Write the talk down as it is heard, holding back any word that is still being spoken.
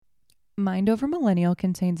Mind Over Millennial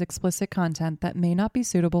contains explicit content that may not be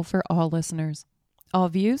suitable for all listeners. All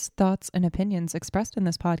views, thoughts, and opinions expressed in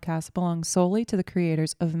this podcast belong solely to the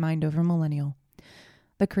creators of Mind Over Millennial.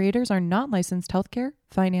 The creators are not licensed healthcare,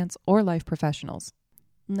 finance, or life professionals.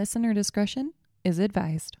 Listener discretion is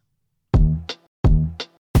advised.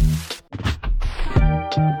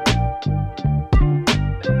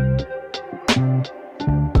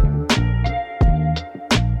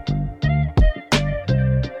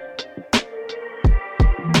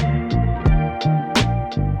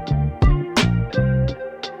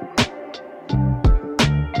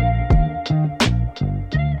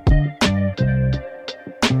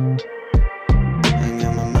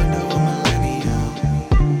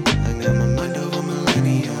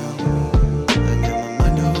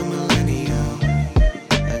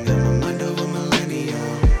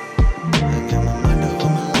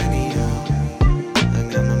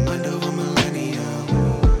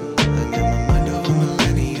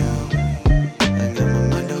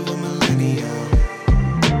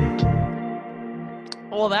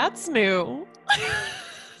 Well, that's new.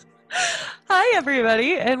 Hi,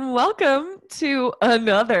 everybody, and welcome to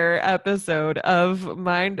another episode of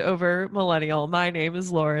Mind Over Millennial. My name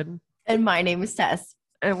is Lauren. And my name is Tess.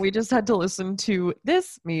 And we just had to listen to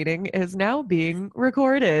this meeting is now being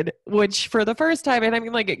recorded, which for the first time, and I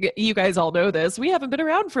mean, like, you guys all know this, we haven't been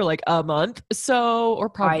around for like a month, so, or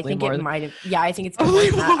probably I think more. it might have, yeah, I think it's been more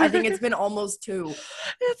than that. I think it's been almost 2.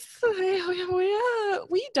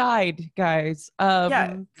 We died, guys.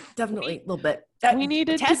 Yeah, definitely a little bit. We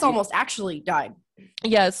needed Tess almost actually died.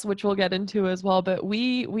 Yes, which we'll get into as well, but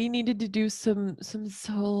we needed to do some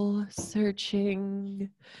soul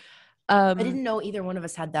searching. I didn't know either one of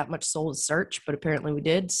us had that much soul to search, but apparently we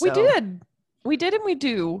did. So. We did and we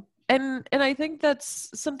do. And I think that's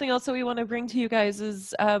something else that we want to bring to you guys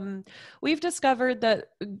is we've discovered that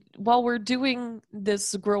while we're doing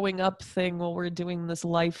this growing up thing, while we're doing this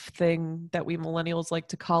life thing that we millennials like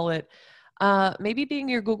to call it, maybe being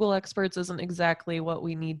your Google experts isn't exactly what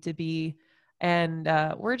we need to be. And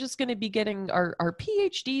we're just going to be getting our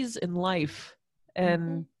PhDs in life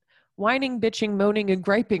and whining, bitching, moaning, and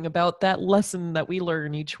griping about that lesson that we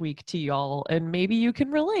learn each week to y'all. And maybe you can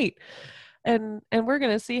relate. And we're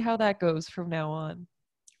going to see how that goes from now on.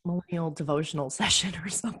 Millennial devotional session or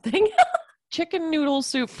something. Chicken noodle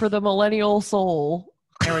soup for the millennial soul.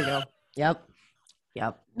 There we go. Yep.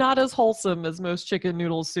 Not as wholesome as most chicken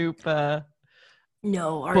noodle soup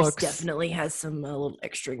No, ours books. Definitely has some little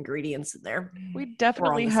extra ingredients in there. We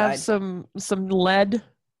definitely have some lead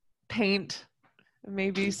paint.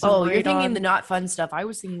 Maybe some. Oh, you're thinking the not fun stuff. I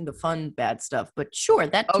was thinking the fun bad stuff, but sure,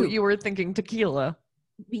 that too. Oh, you were thinking tequila.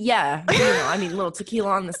 Yeah, I mean, a little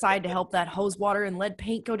tequila on the side to help that hose water and lead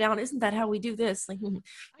paint go down. Isn't that how we do this? Like,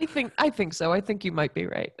 I think so. I think you might be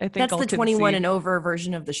right. I think that's the 21 and over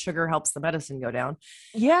version of the sugar helps the medicine go down.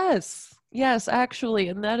 Yes, actually,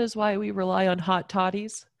 and that is why we rely on hot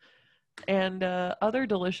toddies and other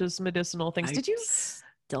delicious medicinal things.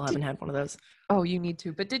 Still haven't had one of those. Oh, you need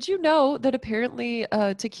to. But did you know that apparently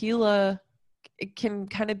tequila can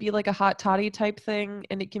kind of be like a hot toddy type thing,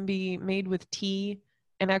 and it can be made with tea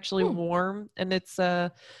and actually warm, and it's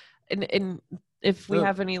and if we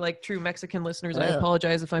have any like true Mexican listeners, I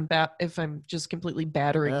apologize if I'm just completely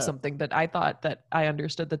battering something, but I thought that I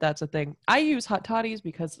understood that that's a thing. I use hot toddies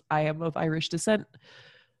because I am of Irish descent,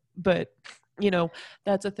 but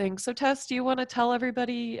that's a thing. So Tess, do you want to tell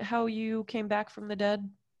everybody how you came back from the dead?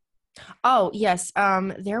 Oh, yes.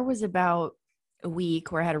 There was about a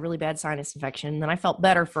week where I had a really bad sinus infection. Then I felt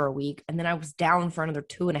better for a week. And then I was down for another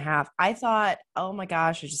 2.5. I thought, oh my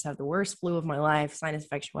gosh, I just have the worst flu of my life, sinus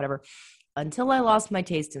infection, whatever, until I lost my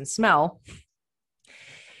taste and smell.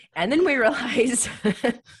 And then we realized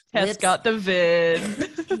Tess got the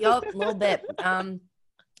vid. Yup, a little bit.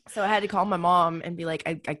 So I had to call my mom and be like,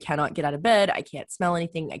 I cannot get out of bed. I can't smell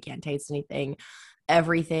anything. I can't taste anything.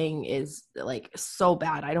 Everything is like so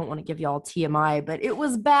bad. I don't want to give y'all TMI, but it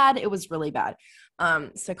was bad. It was really bad.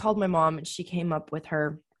 So I called my mom and she came up with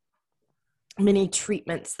her many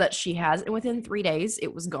treatments that she has. And within 3 days,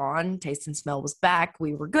 it was gone. Taste and smell was back.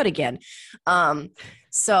 We were good again.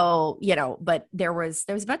 So, but there was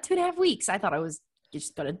about 2.5 weeks. I thought I was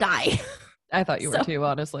just going to die. I thought you were too,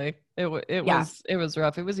 honestly. It was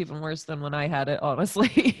rough. It was even worse than when I had it,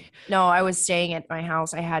 honestly. No, I was staying at my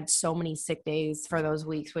house. I had so many sick days for those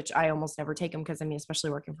weeks, which I almost never take them because, I mean, especially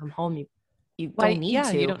working from home, you don't need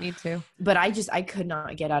to. You don't need to. But I could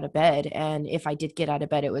not get out of bed. And if I did get out of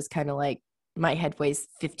bed, it was kind of like my head weighs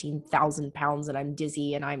 15,000 pounds and I'm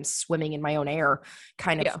dizzy and I'm swimming in my own air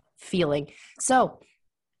kind of feeling. So,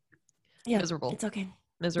 yeah, miserable. It's okay.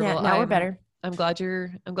 Miserable. Yeah, now we're better. I'm glad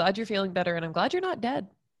you're feeling better, and I'm glad you're not dead.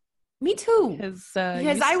 Me too. Because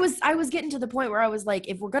I was getting to the point where I was like,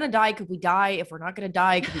 if we're gonna die, could we die? If we're not gonna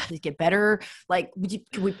die, could we please get better? Like,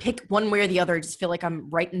 could we pick one way or the other? I just feel like I'm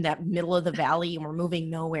right in that middle of the valley and we're moving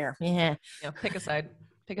nowhere. Yeah. Pick a side.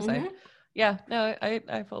 Mm-hmm. Yeah, no,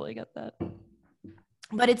 I fully get that.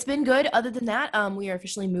 But it's been good. Other than that, we are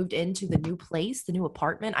officially moved into the new place, the new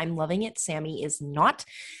apartment. I'm loving it. Sammy is not.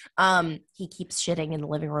 He keeps shitting in the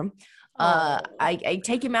living room. I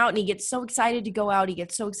take him out and he gets so excited to go out. He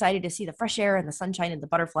gets so excited to see the fresh air and the sunshine and the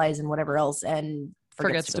butterflies and whatever else, and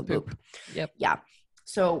forgets to poop. Yep. Yeah.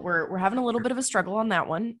 So we're having a little bit of a struggle on that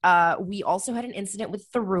one. We also had an incident with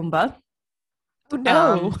the Roomba. Oh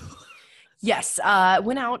no. Yes,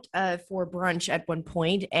 went out for brunch at one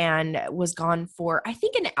point and was gone for, I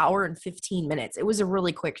think, an hour and 15 minutes. It was a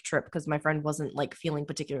really quick trip because my friend wasn't like feeling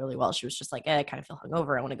particularly well. She was just like, I kind of feel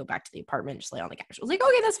hungover. I want to go back to the apartment, just lay on the couch. I was like,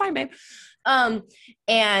 okay, that's fine, babe.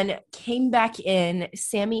 And came back in.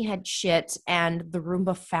 Sammy had shit and the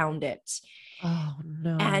Roomba found it. Oh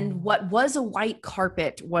no. And what was a white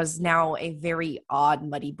carpet was now a very odd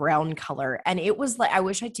muddy brown color. And it was like, I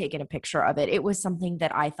wish I'd taken a picture of it. It was something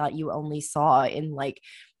that I thought you only saw in like,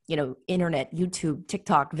 internet, YouTube,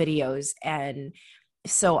 TikTok videos. And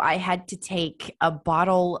so I had to take a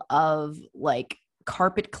bottle of like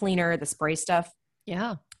carpet cleaner, the spray stuff.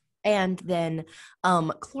 Yeah. And then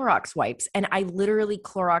Clorox wipes. And I literally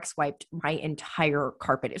Clorox wiped my entire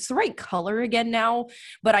carpet. It's the right color again now,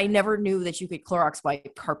 but I never knew that you could Clorox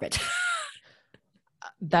wipe carpet.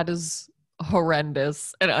 That is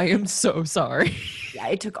horrendous. And I am so sorry. Yeah,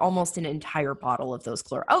 it took almost an entire bottle of those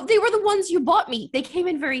Clorox. Oh, they were the ones you bought me. They came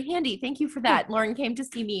in very handy. Thank you for that. Lauren came to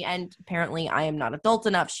see me, and apparently I am not adult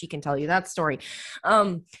enough. She can tell you that story.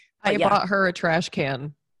 I bought her a trash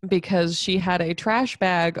can because she had a trash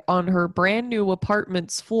bag on her brand new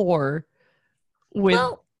apartment's floor with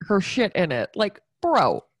her shit in it. Like,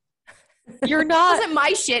 bro, you're not. It wasn't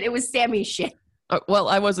my shit. It was Sammy's shit. Well,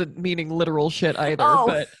 I wasn't meaning literal shit either,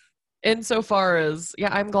 but insofar as,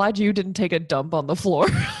 I'm glad you didn't take a dump on the floor.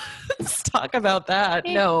 Let's talk about that.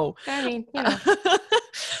 No. I mean,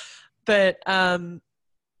 But,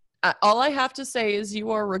 all I have to say is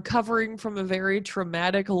you are recovering from a very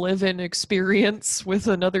traumatic live-in experience with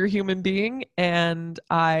another human being, and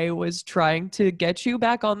I was trying to get you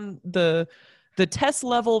back on the test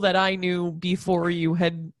level that I knew before you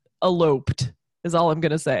had eloped, is all I'm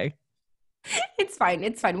going to say. It's fine.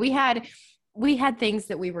 It's fine. We had things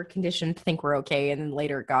that we were conditioned to think were okay, and then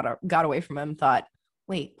later got away from them, thought,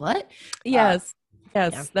 wait, what? Yes.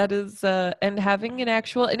 That is, and having an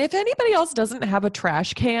actual, and if anybody else doesn't have a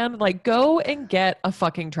trash can, like, go and get a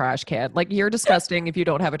fucking trash can. Like, you're disgusting if you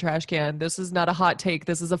don't have a trash can. This is not a hot take.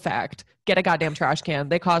 This is a fact. Get a goddamn trash can.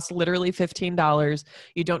 They cost literally $15.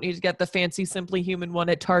 You don't need to get the fancy Simply Human one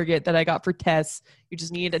at Target that I got for Tess. You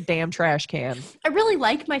just need a damn trash can. I really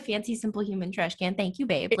like my fancy Simple Human trash can. Thank you,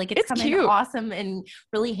 babe. Like, it's coming cute. Awesome and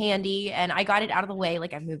really handy. And I got it out of the way.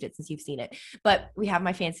 Like, I've moved it since you've seen it. But we have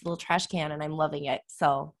my fancy little trash can and I'm loving it.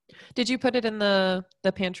 So did you put it in the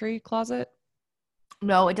pantry closet?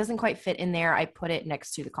 No, it doesn't quite fit in there. I put it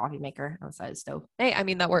next to the coffee maker on the side of the stove. Hey, I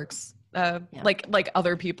mean, that works. Like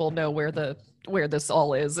other people know where this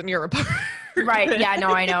all is in your apartment. Right. Yeah, no,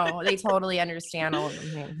 I know. They totally understand all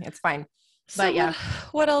of them. It's fine. So but yeah.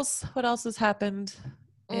 What else has happened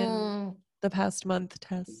in the past month,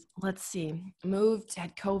 Tess? Let's see. Moved,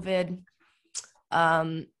 had COVID.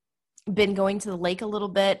 Been going to the lake a little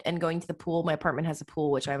bit and going to the pool. My apartment has a pool,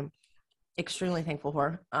 which I'm extremely thankful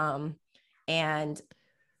for. And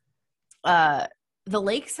the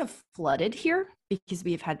lakes have flooded here because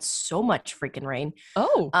we've had so much freaking rain.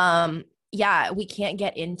 Yeah, we can't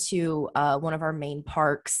get into one of our main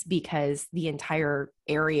parks because the entire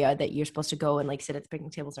area that you're supposed to go and like sit at the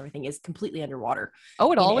picnic tables and everything is completely underwater.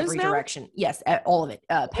 Oh, it all is every now? direction. Yes, all of it.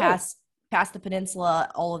 Past the peninsula,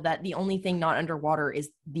 all of that. The only thing not underwater is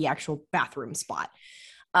the actual bathroom spot.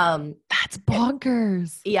 That's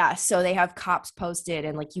bonkers. Yeah, so they have cops posted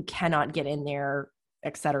and like you cannot get in there,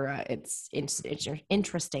 etc. It's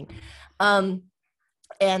interesting.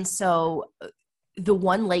 And so the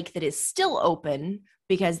one lake that is still open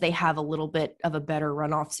because they have a little bit of a better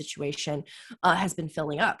runoff situation has been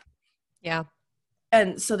filling up. Yeah.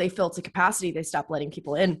 And so they fill to capacity. They stop letting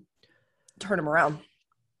people in, turn them around.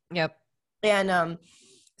 Yep. And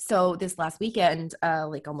so this last weekend,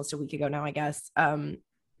 like almost a week ago now, I guess,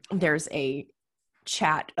 there's a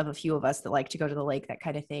chat of a few of us that like to go to the lake, that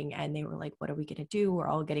kind of thing. And they were like, what are we going to do? We're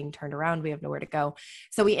all getting turned around. We have nowhere to go.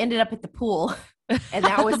 So we ended up at the pool and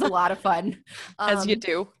that was a lot of fun. As you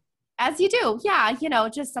do. As you do. Yeah.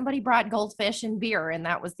 Just somebody brought goldfish and beer, and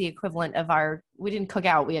that was the equivalent of we didn't cook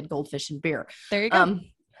out. We had goldfish and beer. There you go.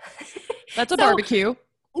 That's a so, barbecue.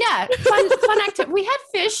 Yeah. Fun activity. We had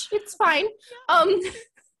fish. It's fine.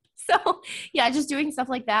 So yeah, just doing stuff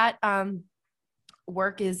like that.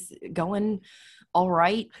 Work is going all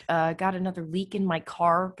right. Got another leak in my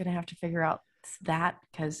car. Gonna have to figure out that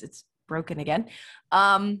because it's broken again.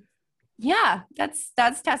 Yeah, that's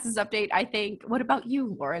Tessa's update, I think. What about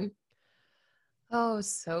you, Lauren? Oh,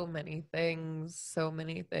 so many things.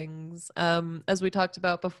 As we talked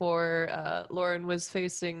about before, Lauren was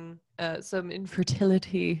facing some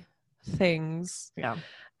infertility things. Yeah.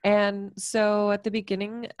 And so at the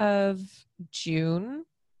beginning of June,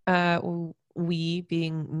 we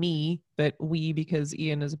being me, but we because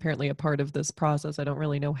Ian is apparently a part of this process. I don't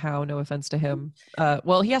really know how, no offense to him.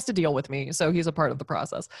 Well, he has to deal with me, so he's a part of the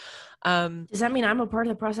process. Does that mean I'm a part of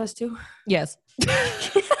the process too? Yes.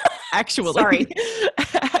 Actually. Sorry.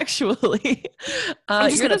 Actually. I'm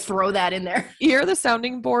just going to throw that in there. You're the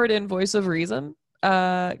sounding board and voice of reason.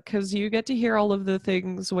 Because you get to hear all of the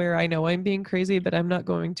things where I know I'm being crazy, but I'm not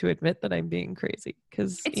going to admit that I'm being crazy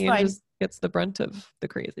because Ian just gets the brunt of the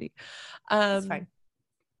crazy. It's fine.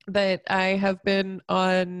 But I have been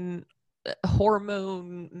on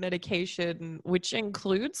hormone medication, which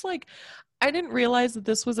includes I didn't realize that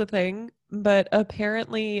this was a thing, but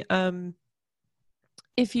apparently,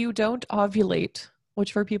 if you don't ovulate,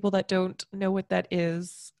 which for people that don't know what that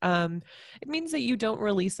is, it means that you don't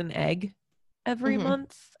release an egg every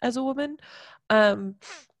month as a woman.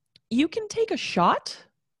 You can take a shot,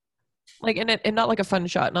 and not like a fun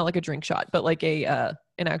shot, not like a drink shot, but like an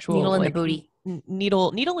actual needle in the booty,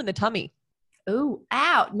 needle in the tummy. Ooh,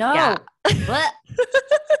 ow, no. Yeah.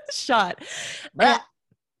 Shot.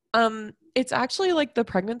 It's actually like the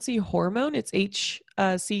pregnancy hormone. It's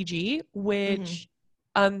HCG, which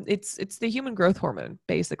it's the human growth hormone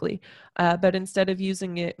basically. But instead of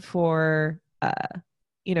using it for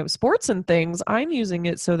sports and things, I'm using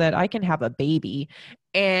it so that I can have a baby.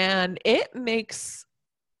 And it makes,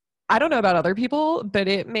 I don't know about other people, but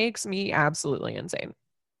it makes me absolutely insane.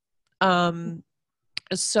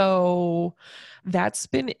 So that's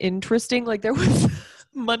been interesting. There was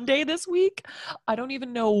Monday this week. I don't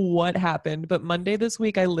even know what happened, but Monday this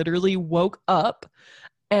week, I literally woke up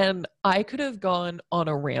and I could have gone on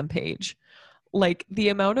a rampage. The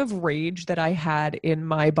amount of rage that I had in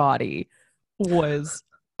my body was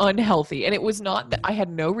unhealthy. And it was not that I had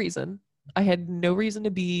no reason. I had no reason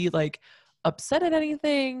to be upset at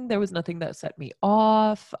anything. There was nothing that set me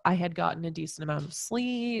off. I had gotten a decent amount of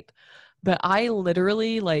sleep, but I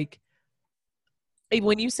literally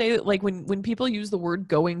when you say when people use the word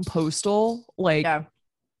going postal, yeah.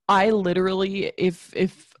 I literally,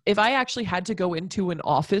 if I actually had to go into an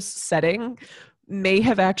office setting, may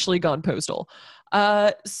have actually gone postal.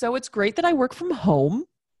 So it's great that I work from home.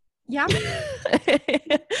 Yeah.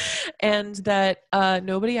 And that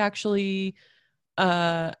nobody actually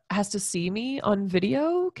has to see me on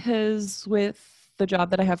video, because with the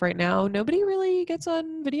job that I have right now, nobody really gets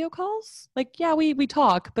on video calls. Yeah, we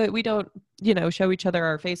talk, but we don't, show each other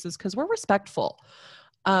our faces because we're respectful.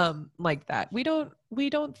 Like that. We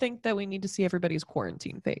don't think that we need to see everybody's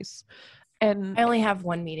quarantine face. And I only have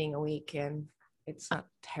one meeting a week and it's not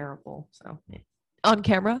terrible. So on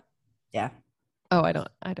camera? Yeah. Oh, I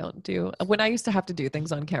don't do, when I used to have to do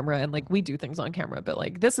things on camera, and we do things on camera,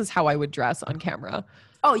 but this is how I would dress on camera.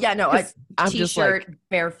 Oh yeah, no, I'm t-shirt,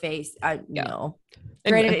 bare face. No.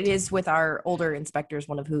 Granted, it is with our older inspectors,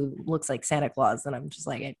 one of who looks like Santa Claus, and I'm just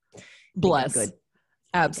bless. Good.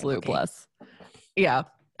 Absolute okay. Bless. Yeah.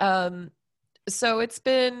 So it's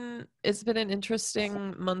been an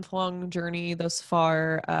interesting month-long journey thus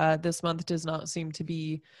far. This month does not seem to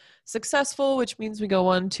be successful, which means we go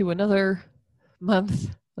on to another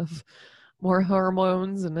month of more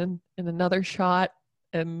hormones and then another shot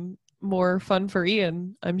and more fun for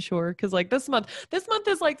Ian, I'm sure. Cause this month is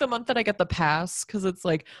the month that I get the pass. Cause it's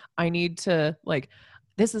I need to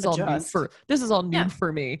this is adjust. all new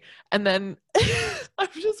for me. And then I'm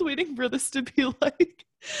just waiting for this to be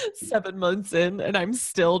 7 months in and I'm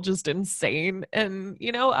still just insane. And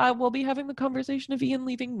I will be having the conversation of Ian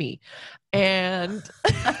leaving me. And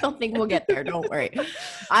I don't think we'll get there. Don't worry.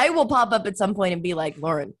 I will pop up at some point and be like,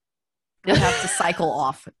 Lauren, you'll have to cycle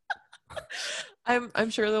off. I'm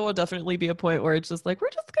sure there will definitely be a point where it's just we're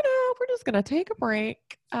just gonna take a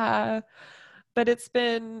break. But it's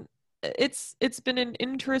been an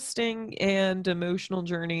interesting and emotional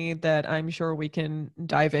journey that I'm sure we can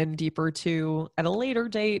dive in deeper to at a later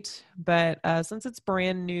date. But since it's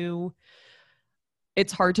brand new,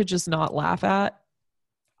 it's hard to just not laugh at.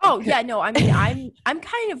 Oh yeah, no, I mean, I'm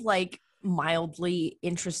kind of like mildly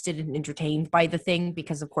interested and entertained by the thing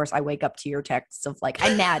because of course I wake up to your texts of like,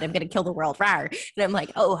 I'm mad, I'm gonna kill the world, rawr. And I'm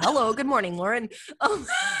like, oh, hello, good morning, Lauren. I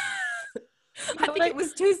think it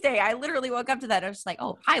was Tuesday. I literally woke up to that. I was just like,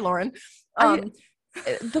 oh, hi, Lauren.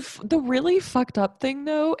 The really fucked up thing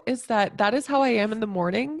though is that is how I am in the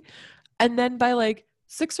morning, and then by like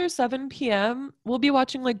 6 or 7 p.m. we'll be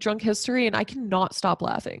watching like Drunk History and I cannot stop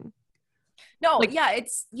laughing. No, like, yeah,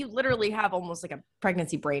 it's you literally have almost like a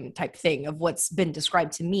pregnancy brain type thing of what's been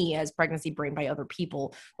described to me as pregnancy brain by other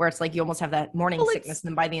people, where it's like you almost have that morning sickness, and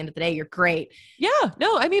then by the end of the day, you're great. Yeah,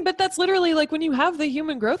 no, I mean, but that's literally like when you have the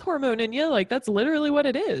human growth hormone in you, like that's literally what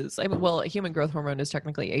it is. I mean, well, human growth hormone is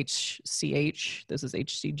technically HCH. This is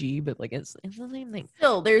HCG, but like it's the same thing.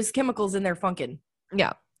 Still, there's chemicals in there funkin'.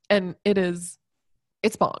 Yeah, and it's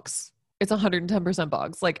bonks. It's 110%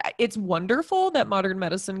 bogs. Like it's wonderful that modern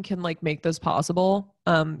medicine can like make this possible.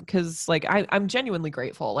 Cause like I'm genuinely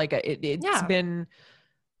grateful. Like it's been,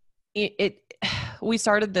 we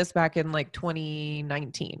started this back in like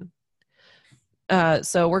 2019.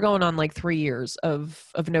 So we're going on like 3 years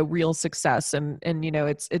of no real success. And, you know,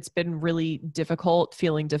 it's been really difficult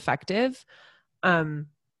feeling defective. You're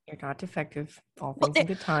not defective. All things in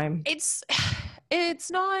good time.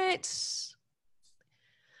 It's not,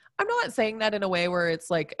 I'm not saying that in a way where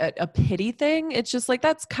it's like a pity thing. It's just like,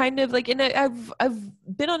 that's kind of like, and I've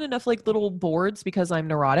been on enough like little boards because I'm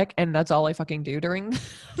neurotic and that's all I fucking do during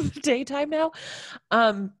the daytime now.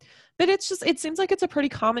 But it's just, it seems like it's a pretty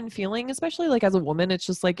common feeling, especially like as a woman. It's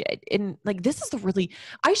just like, this is the really,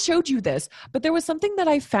 I showed you this, but there was something that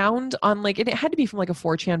I found on like, and it had to be from like a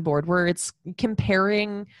 4chan board where it's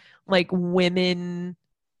comparing like women,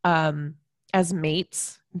 as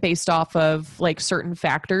mates based off of like certain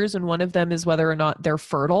factors. And one of them is whether or not they're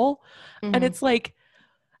fertile. Mm-hmm. And it's like,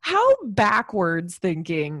 how backwards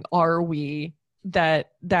thinking are we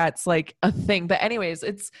that's like a thing? But anyways,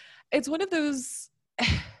 it's one of those,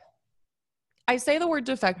 I say the word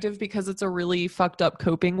defective because it's a really fucked up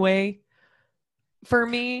coping way for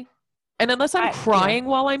me. And unless I'm crying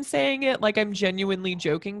while I'm saying it, like I'm genuinely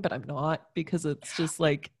joking, but I'm not, because it's just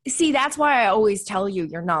like... See, that's why I always tell you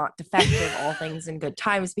you're not defective, all things in good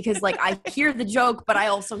times, because like I hear the joke, but I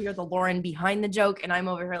also hear the Lauren behind the joke. And I'm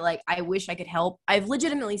over here like, I wish I could help. I've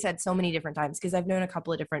legitimately said so many different times, because I've known a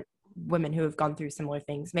couple of different women who have gone through similar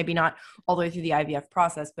things, maybe not all the way through the IVF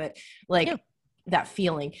process, but like that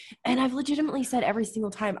feeling. And I've legitimately said every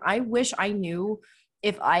single time, I wish I knew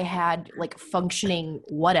if I had like functioning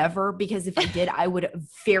whatever, because if I did, I would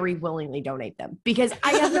very willingly donate them, because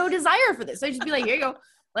I have no desire for this. I'd just be like, here you go.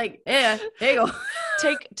 Like, yeah, there you go.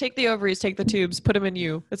 Take the ovaries, take the tubes, put them in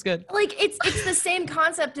you. It's good. Like it's the same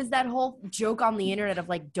concept as that whole joke on the internet of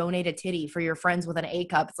like donate a titty for your friends with an A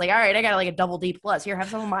cup. It's like, all right, I got like a double D plus. Here, have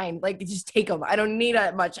some of mine. Like, just take them. I don't need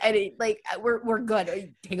that much. We're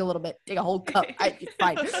good. Take a little bit. Take a whole cup. It's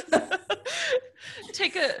fine.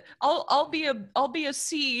 I'll be a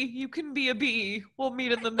C. You can be a B. We'll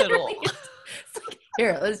meet in the middle. Like,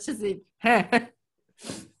 here, let's just see.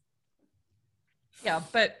 Yeah,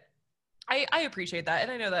 but I appreciate that.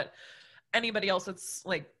 And I know that anybody else that's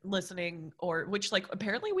like listening, or which like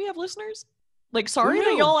apparently we have listeners. Like, sorry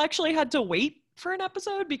that y'all actually had to wait for an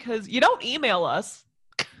episode, because you don't email us.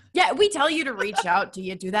 Yeah, we tell you to reach out. Do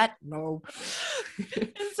you do that? No.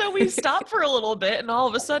 And so we stopped for a little bit, and all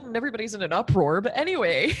of a sudden everybody's in an uproar. But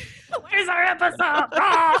anyway, where's our episode?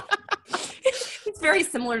 It's very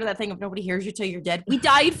similar to that thing of nobody hears you till you're dead. We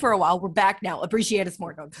died for a while. We're back now. Appreciate us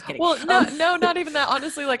more. No, I'm just kidding. Well, no, not even that.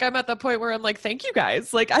 Honestly, like I'm at the point where I'm like, thank you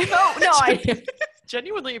guys. Like I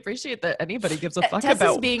genuinely appreciate that anybody gives a fuck Tessa's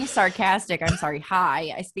about being sarcastic. I'm sorry.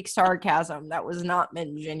 Hi, I speak sarcasm. That was not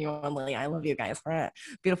meant genuinely. I love you guys.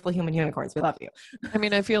 Beautiful human unicorns. We love you. I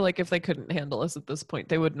mean, I feel like if they couldn't handle us at this point,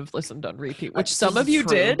 they wouldn't have listened on repeat, which some of you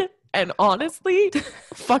did. And honestly,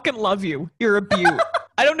 fucking love you. You're a beaut.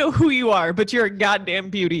 I don't know who you are, but you're a goddamn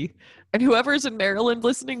beauty. And whoever's in Maryland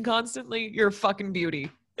listening constantly, you're a fucking beauty.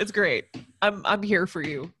 It's great. I'm here for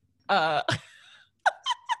you.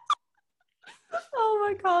 Oh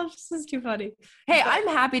my gosh, this is too funny. Hey, I'm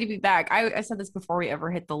happy to be back. I said this before we ever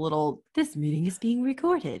hit the little, this meeting is being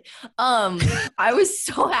recorded. I was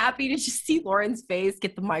so happy to just see Lauren's face,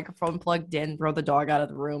 get the microphone plugged in, throw the dog out of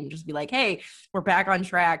the room, just be like, hey, we're back on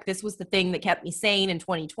track. This was the thing that kept me sane in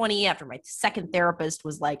 2020 after my second therapist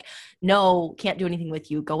was like, no, can't do anything with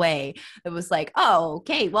you, go away. It was like, oh,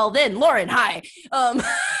 okay, well then, Lauren, hi. I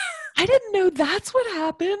didn't know that's what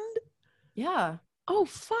happened. Yeah. Oh,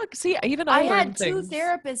 fuck. See, even I had two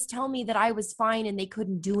therapists tell me that I was fine and they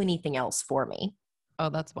couldn't do anything else for me. Oh,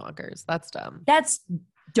 that's bonkers. That's dumb. That's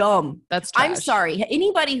dumb. That's trash. I'm sorry.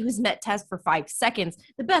 Anybody who's met Tess for 5 seconds,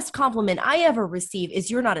 the best compliment I ever receive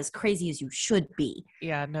is you're not as crazy as you should be.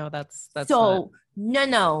 Yeah, no, that's so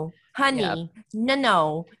no, honey,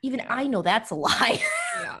 no. Even I know that's a lie.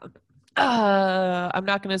 Yeah. I'm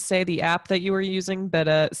not going to say the app that you were using,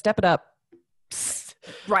 but step it up.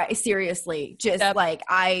 Right. Seriously. Just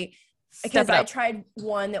because I tried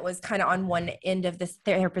one that was kind of on one end of this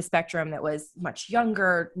therapist spectrum that was much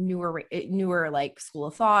younger, newer, like school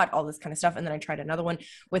of thought, all this kind of stuff. And then I tried another one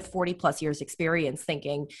with 40 plus years experience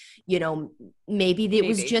thinking, maybe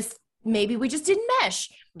we just didn't mesh.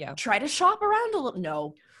 Yeah. Try to shop around a little.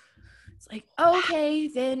 No. It's like, okay,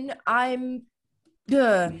 then I'm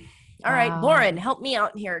good. All right, Lauren, help me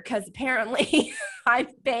out here because apparently I'm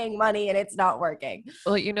paying money and it's not working.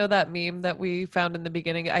 Well, that meme that we found in the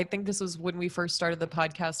beginning, I think this was when we first started the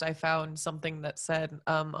podcast, I found something that said,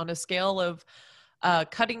 on a scale of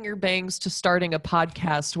cutting your bangs to starting a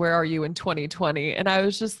podcast, where are you in 2020? And I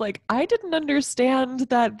was just like, I didn't understand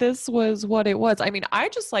that this was what it was. I mean, I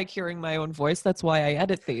just like hearing my own voice. That's why I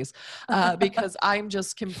edit these, because I'm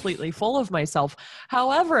just completely full of myself.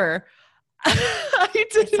 However,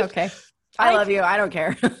 It's okay. I love you. I don't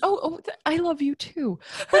care. I love you too.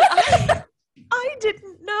 But I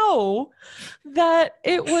didn't know that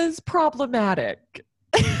it was problematic.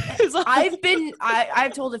 I've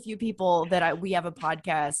told a few people that we have a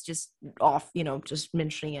podcast just off, just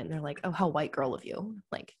mentioning it. And they're like, oh, how white girl of you.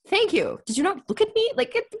 Like, thank you. Did you not look at me?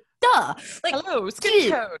 Like, duh. Like, hello,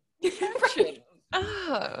 skin tone.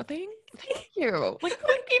 Oh, thank you. Like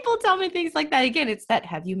when people tell me things like that again, it's that,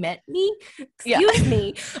 have you met me? Excuse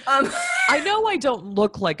me. I know I don't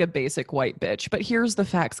look like a basic white bitch, but here's the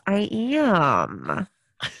facts. I am.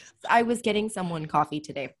 I was getting someone coffee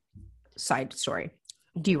today. Side story.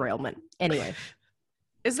 Derailment. Anyway.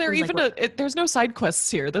 Is there even there's no side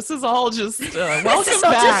quests here. This is all just welcome just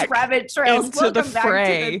back rabbit trails into welcome the back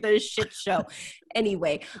fray. to the shit show.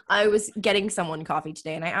 Anyway, I was getting someone coffee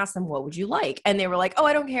today and I asked them, what would you like? And they were like, oh,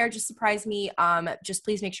 I don't care. Just surprise me. Just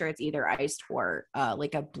please make sure it's either iced or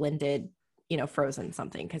like a blended, frozen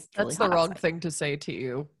something. Cause that's the wrong thing to say to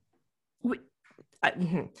you.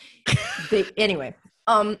 Anyway,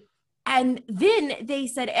 and then they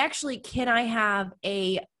said, actually, can I have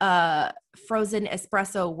a frozen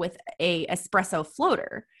espresso with a espresso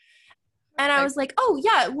floater? And I was like, oh,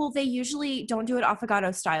 yeah, well, they usually don't do it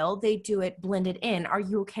affogato style. They do it blended in. Are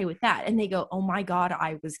you okay with that? And they go, oh, my God,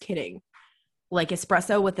 I was kidding. Like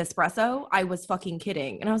espresso with espresso? I was fucking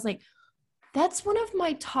kidding. And I was like, that's one of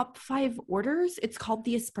my top 5 orders. It's called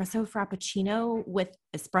the espresso frappuccino with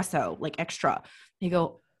espresso, like extra. They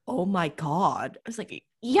go, oh, my God. I was like,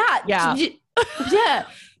 yeah. Yeah.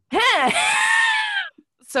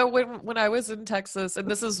 So when I was in Texas, and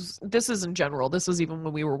this is in general, this was even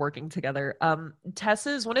when we were working together,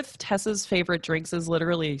 one of Tess's favorite drinks is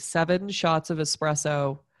literally 7 shots of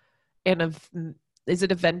espresso in is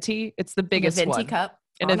it a venti? It's the biggest one. Venti cup.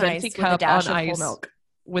 In a venti cup on ice milk.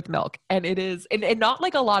 With milk. And it is, and not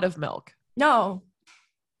like a lot of milk. No.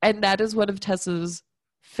 And that is one of Tess's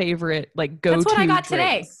favorite, like, go-to That's what I got drinks.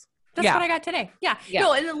 today. That's what I got today. Yeah. Yeah.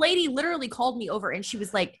 No, and the lady literally called me over and she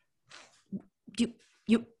was like,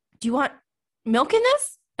 do you want milk in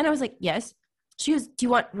this? And I was like, yes. She goes, do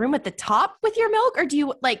you want room at the top with your milk or do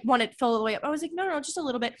you want it fill all the way up? I was like, no, just a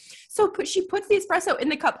little bit. So she puts the espresso in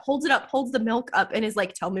the cup, holds it up, holds the milk up and is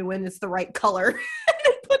like, tell me when it's the right color.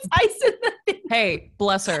 And puts ice in the thing. Hey,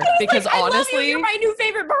 bless her. Because like, honestly, you're my new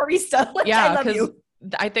favorite barista. Like, yeah, I love you.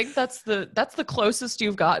 I think that's the closest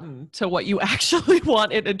you've gotten to what you actually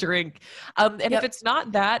want in a drink. And if it's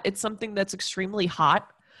not that, it's something that's extremely hot.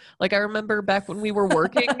 Like I remember back when we were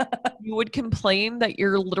working, you would complain that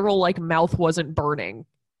your literal mouth wasn't burning.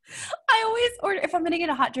 I always order, if I'm going to get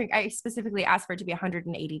a hot drink, I specifically ask for it to be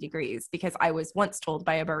 180 degrees because I was once told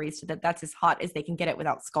by a barista that that's as hot as they can get it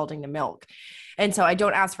without scalding the milk. And so I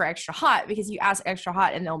don't ask for extra hot because you ask extra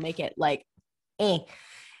hot and they'll make it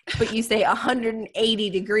but you say 180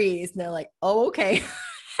 degrees and they're like, oh, okay.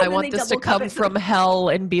 I want this to come from hell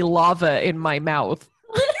and be lava in my mouth.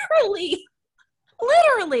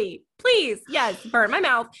 Literally, please, yes, burn my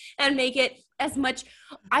mouth and make it as much.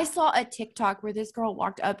 I saw a TikTok where this girl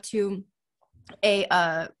walked up to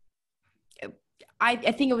I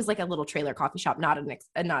think it was like a little trailer coffee shop, not a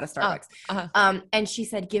Starbucks. And she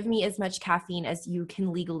said, give me as much caffeine as you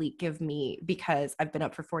can legally give me because I've been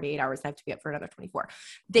up for 48 hours and I have to be up for another 24.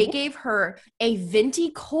 They gave her a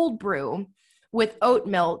venti cold brew with oat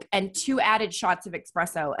milk and 2 added shots of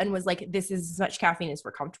espresso and was like, this is as much caffeine as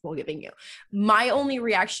we're comfortable giving you. My only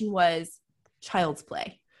reaction was child's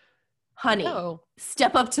play. Honey,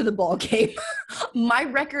 step up to the ball game. My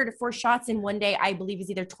record for shots in one day, I believe, is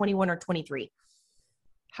either 21 or 23.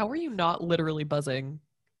 How are you not literally buzzing?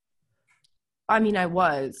 I mean, I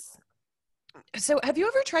was. So have you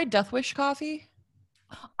ever tried Death Wish coffee?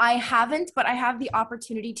 I haven't, but I have the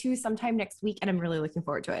opportunity to sometime next week, and I'm really looking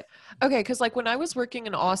forward to it. Okay, because like when I was working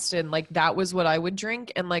in Austin, like that was what I would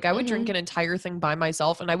drink. And like I would drink an entire thing by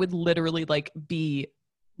myself and I would literally like be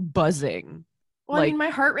buzzing. Well, like, I mean, my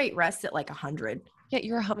heart rate rests at like 100. Yeah,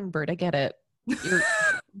 you're a hummingbird. I get it. You're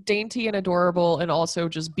dainty and adorable and also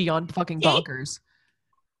just beyond fucking bonkers.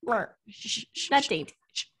 Not dainty.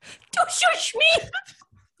 Don't shush me.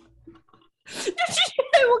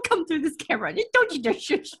 I will come through this camera. Don't you dare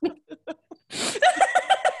shush me.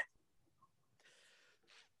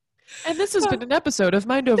 And this has been an episode of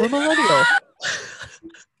Mind Over Millennial.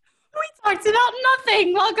 We talked about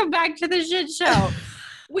nothing. Welcome back to the shit show.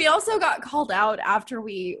 We also got called out after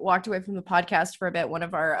we walked away from the podcast for a bit. One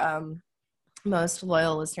of our most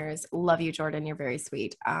loyal listeners, love you, Jordan, you're very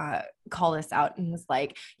sweet, called us out and was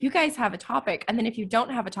like, you guys have a topic. And then if you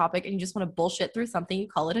don't have a topic and you just want to bullshit through something, you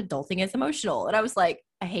call it adulting is emotional. And I was like,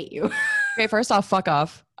 I hate you. Okay, first off, fuck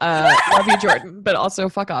off. Love you, Jordan, but also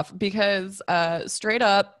fuck off because straight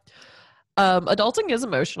up, adulting is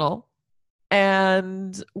emotional.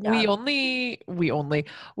 And we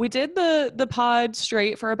did the pod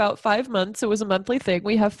straight for about 5 months. It was a monthly thing.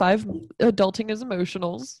 We have 5 adulting is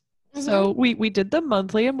emotionals. So we did them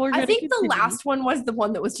monthly, and I think the last one was the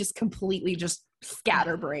one that was just completely just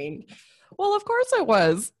scatterbrained. Well, of course it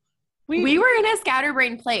was. We were in a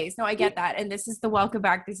scatterbrained place. No, I get that. And this is the welcome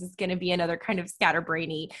back. This is going to be another kind of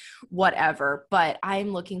scatterbrainy whatever. But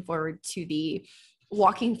I'm looking forward to the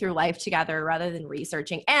walking through life together rather than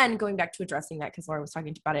researching. And going back to addressing that, because Laura was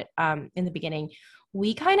talking about it in the beginning,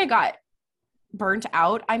 we kind of got burnt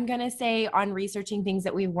out, I'm going to say, on researching things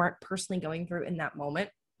that we weren't personally going through in that moment.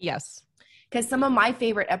 Yes. Because some of my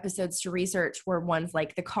favorite episodes to research were ones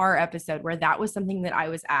like the car episode, where that was something that I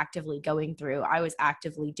was actively going through, I was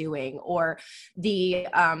actively doing, or the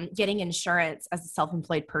getting insurance as a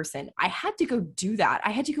self-employed person. I had to go do that. I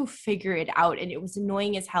had to go figure it out, and it was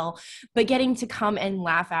annoying as hell. But getting to come and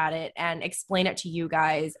laugh at it and explain it to you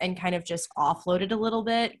guys and kind of just offload it a little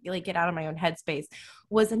bit, like get out of my own headspace,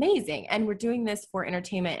 was amazing. And we're doing this for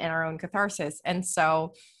entertainment and our own catharsis. And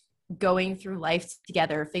so going through life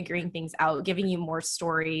together, figuring things out, giving you more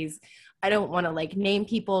stories. I don't want to like name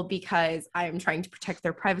people because I'm trying to protect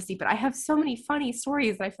their privacy, but I have so many funny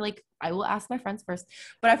stories that I feel like I will ask my friends first,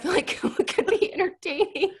 but I feel like it could be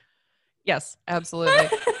entertaining. Yes, absolutely.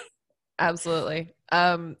 Absolutely.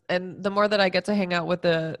 And the more that I get to hang out with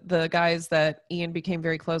the guys that Ian became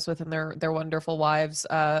very close with and their wonderful wives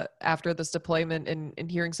after this deployment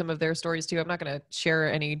and hearing some of their stories too, I'm not going to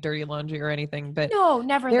share any dirty laundry or anything, but no,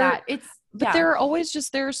 never that. There are always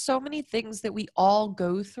there are so many things that we all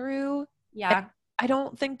go through. Yeah. I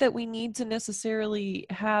don't think that we need to necessarily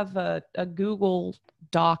have a Google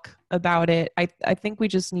doc about it. I think we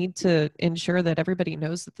just need to ensure that everybody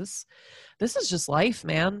knows that this is just life,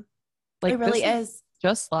 man. Like, it really is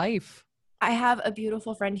just life. I have a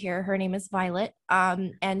beautiful friend here. Her name is Violet.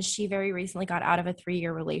 And she very recently got out of a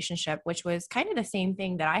 3-year relationship, which was kind of the same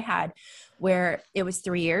thing that I had, where it was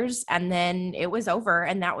 3 years and then it was over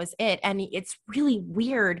and that was it. And it's really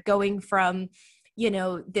weird going from, you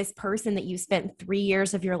know, this person that you spent 3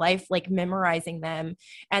 years of your life, like memorizing them.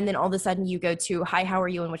 And then all of a sudden you go to, hi, how are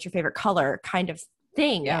you? And what's your favorite color kind of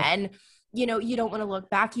thing. Yeah. And you know, you don't want to look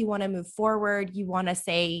back. You want to move forward. You want to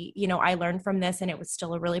say, you know, I learned from this and it was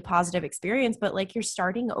still a really positive experience, but like you're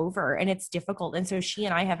starting over and it's difficult. And so she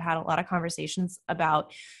and I have had a lot of conversations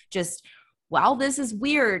about just, wow, this is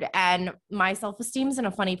weird. And my self-esteem's in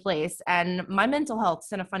a funny place and my mental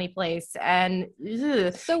health's in a funny place. And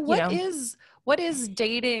so what is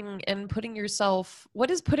dating and putting yourself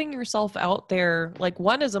out there? Like,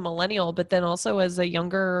 one, as a millennial, but then also as a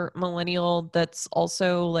younger millennial that's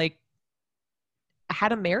also like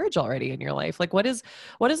had a marriage already in your life. Like, what is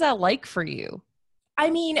that like for you? I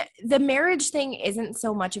mean, the marriage thing isn't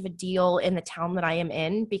so much of a deal in the town that I am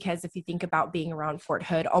in, because if you think about being around Fort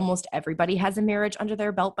Hood, almost everybody has a marriage under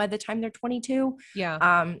their belt by the time they're 22.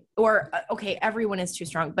 Yeah. Okay, everyone is too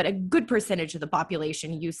strong, but a good percentage of the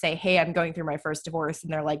population, you say, hey, I'm going through my first divorce.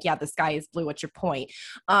 And they're like, yeah, the sky is blue. What's your point?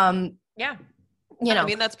 Yeah. You know, I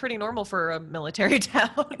mean, that's pretty normal for a military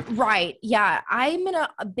town. Right. Yeah. I'm in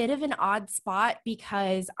a bit of an odd spot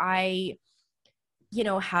because I, you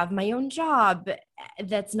know, have my own job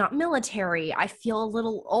that's not military. I feel a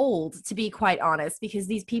little old, to be quite honest, because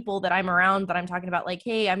these people that I'm around, that I'm talking about, like,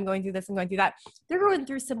 hey, I'm going through this, I'm going through that, they're going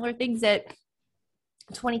through similar things at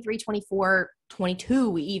 23, 24,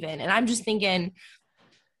 22 even. And I'm just thinking,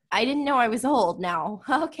 I didn't know I was old now.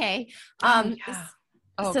 Okay. Yeah.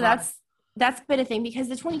 Oh, So God. that's been a thing because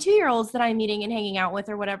the 22-year-olds that I'm meeting and hanging out with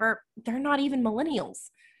or whatever, they're not even millennials.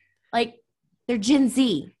 Like they're Gen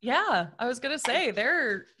Z. Yeah, I was gonna say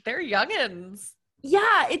they're youngins.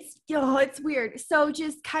 Yeah, it's weird. So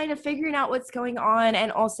just kind of figuring out what's going on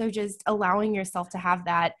and also just allowing yourself to have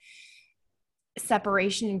that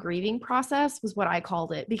separation and grieving process was what I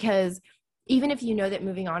called it, because even if you know that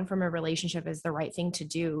moving on from a relationship is the right thing to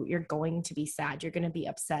do, you're going to be sad. You're going to be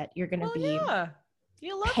upset. You're going to be Yeah.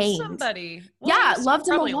 You loved pained. somebody. Yeah, loved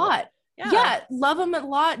him a lot. Yeah, love him a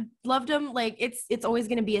lot. Loved him. Like it's always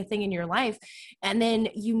going to be a thing in your life. And then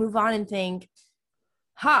you move on and think,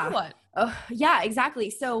 What? yeah, exactly.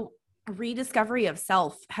 So rediscovery of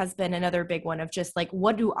self has been another big one of just like,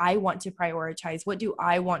 what do I want to prioritize? What do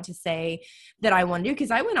I want to say that I want to do?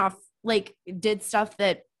 Because I went off, like, did stuff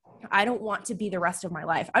that I don't want to be the rest of my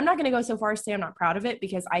life. I'm not going to go so far as to say I'm not proud of it,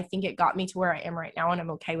 because I think it got me to where I am right now and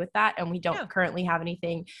I'm okay with that. And we don't currently have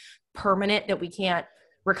anything permanent that we can't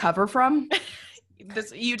recover from.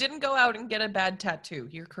 You didn't go out and get a bad tattoo.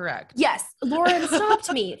 You're correct. Yes. Lauren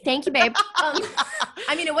stopped me. Thank you, babe.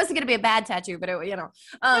 I mean, it wasn't going to be a bad tattoo, but it, no,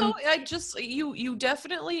 I just, you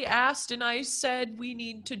definitely asked and I said, we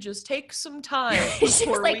need to just take some time. She's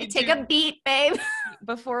like, take a beat, babe.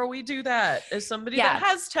 Before we do that, as somebody that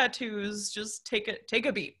has tattoos, just take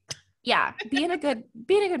a beat. Yeah. Be in a good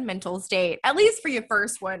mental state, at least for your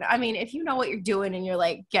first one. I mean, if you know what you're doing and you're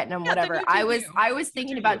like getting them, whatever. I was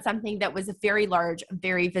thinking about something that was very large,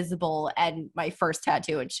 very visible, and my first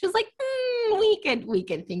tattoo. And she was like, we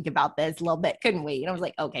can think about this a little bit, couldn't we? And I was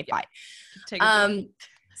like, okay, fine.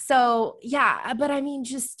 So yeah, but I mean,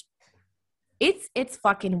 just it's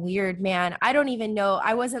fucking weird, man. I don't even know.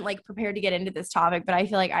 I wasn't like prepared to get into this topic, but I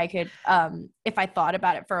feel like I could, if I thought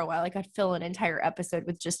about it for a while, like I'd fill an entire episode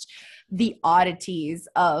with just the oddities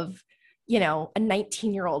of, a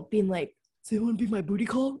 19-year-old being like, "So you want to be my booty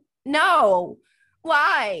call?" No.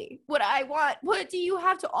 Why would I want? What do you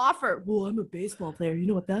have to offer? Well, I'm a baseball player. You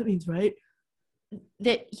know what that means, right?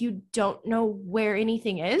 That you don't know where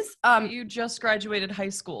anything is. You just graduated high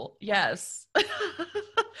school. Yes.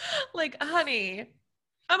 Like, honey,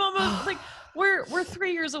 I'm almost like we're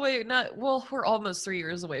 3 years away. We're almost 3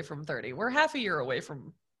 years away from 30. We're half a year away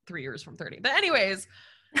from 3 years from 30. But anyways,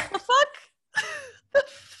 the fuck?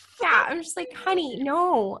 Yeah, I'm just like, honey,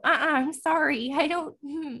 no, I'm sorry. I don't.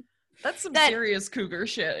 That's some serious cougar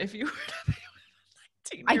shit. If you were to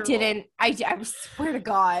be I didn't. I swear to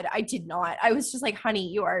God, I did not. I was just like, honey,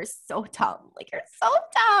 you are so dumb. Like, you're so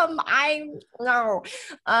dumb. No.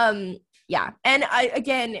 Yeah. And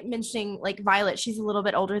again, mentioning like Violet, she's a little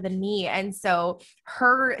bit older than me. And so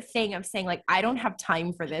her thing of saying like, I don't have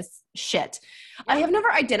time for this shit. Yeah. I have never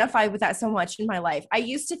identified with that so much in my life. I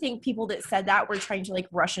used to think people that said that were trying to like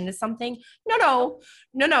rush into something. No.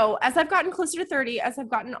 As I've gotten closer to 30, as I've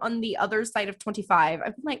gotten on the other side of 25,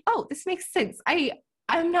 I've been like, oh, this makes sense.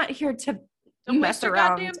 I'm not here to mess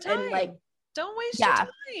around and like, don't waste your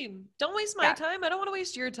time. Don't waste my time. I don't want to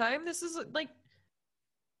waste your time. This is like,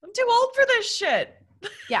 I'm too old for this shit.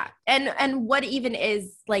 Yeah. And what even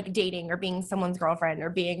is like dating or being someone's girlfriend or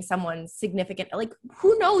being someone's significant, like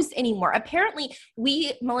who knows anymore? Apparently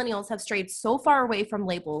we millennials have strayed so far away from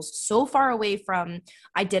labels, so far away from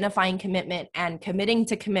identifying commitment and committing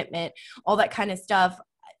to commitment, all that kind of stuff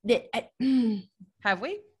that have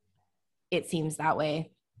we? It seems that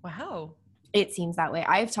way. Wow. It seems that way.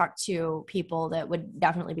 I've talked to people that would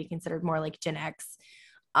definitely be considered more like Gen X.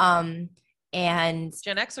 And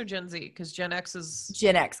Gen X or Gen Z? Because Gen X is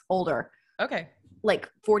Gen X, older. Okay. Like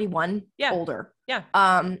 41, older. Yeah.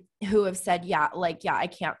 Who have said, I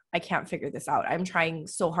can't figure this out. I'm trying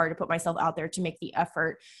so hard to put myself out there to make the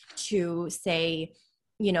effort to say,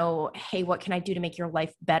 hey, what can I do to make your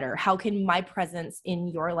life better? How can my presence in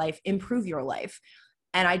your life improve your life?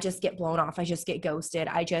 And I just get blown off. I just get ghosted.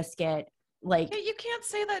 I just get like, you can't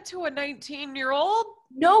say that to a 19-year-old.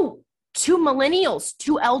 No. Two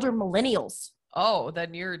elder millennials. Oh,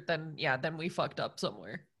 then we fucked up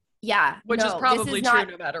somewhere. Yeah. Which is probably true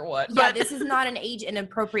no matter what. Yeah, this is not an age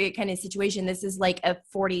inappropriate kind of situation. This is like a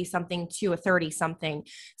 40-something to a 30-something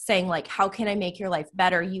saying like, how can I make your life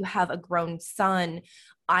better? You have a grown son.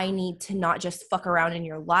 I need to not just fuck around in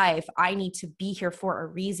your life. I need to be here for a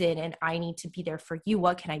reason and I need to be there for you.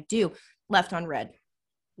 What can I do? Left on red.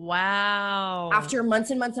 Wow. After months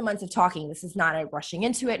and months and months of talking, this is not a rushing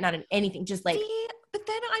into it, not an anything, just like. But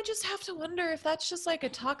then I just have to wonder if that's just like a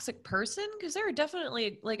toxic person, because there are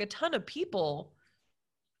definitely like a ton of people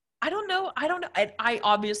I don't know. I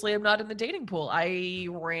obviously am not in the dating pool. I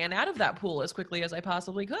ran out of that pool as quickly as I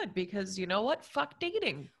possibly could because you know what? Fuck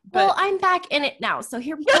dating. But Well, I'm back in it now, so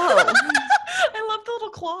here we go. I love the little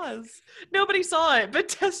claws. Nobody saw it, but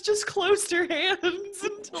Tess just closed her hands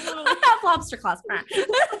into little, I have lobster claws.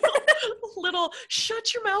 little.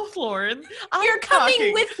 Shut your mouth, Lauren. You're coming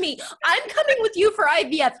talking. with me. I'm coming with you for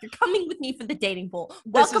IVF. You're coming with me for the dating pool.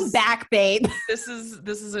 Welcome back, babe. This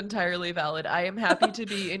is entirely valid. I am happy to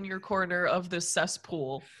be in your corner of this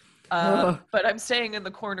cesspool. But I'm staying in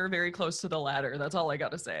the corner very close to the ladder. That's all I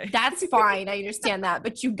got to say. That's fine. I understand that.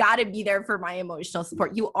 But you got to be there for my emotional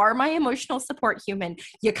support. You are my emotional support human.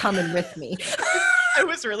 You're coming with me. I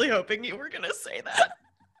was really hoping you were going to say that.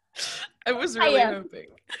 I was really hoping.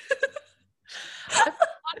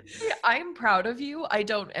 Honestly, I'm proud of you. I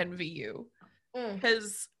don't envy you.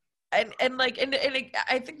 Because I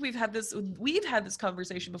think we've had this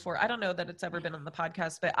conversation before. I don't know that it's ever been on the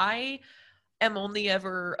podcast, but I am only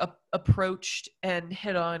ever approached and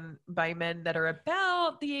hit on by men that are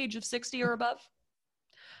about the age of 60 or above.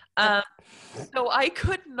 So I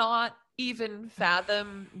could not even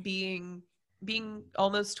fathom being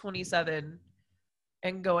almost 27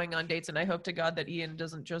 and going on dates. And I hope to God that Ian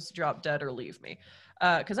doesn't just drop dead or leave me.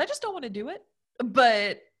 Cause I just don't want to do it,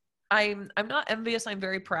 but I'm not envious. I'm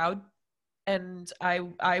very proud. And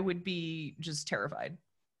I would be just terrified.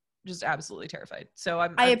 Just absolutely terrified. So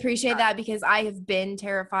I appreciate that because I have been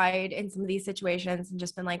terrified in some of these situations and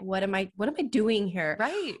just been like, what am I doing here?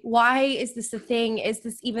 Right. Why is this a thing? Is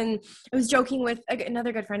this even, I was joking with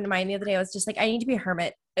another good friend of mine the other day. I was just like, I need to be a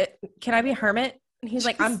hermit. Can I be a hermit? And he's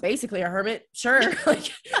like, I'm basically a hermit. Sure.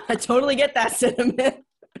 Like, I totally get that sentiment.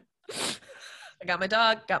 I got my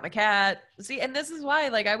dog, got my cat. See, and this is why,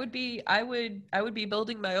 like, I would be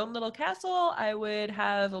building my own little castle. I would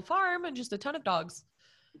have a farm and just a ton of dogs.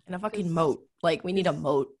 And a fucking moat. Like, we need a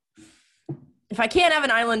moat. If I can't have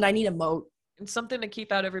an island, I need a moat. And something to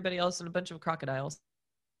keep out everybody else and a bunch of crocodiles.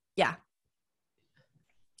 Yeah.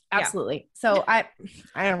 Absolutely. So I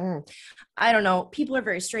don't know. People are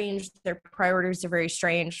very strange. Their priorities are very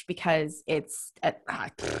strange because it's, I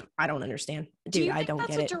don't understand. Dude, I don't get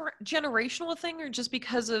it. Do you think that's a generational thing or just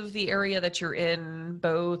because of the area that you're in,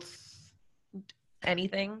 both?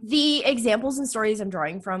 Anything? The examples and stories I'm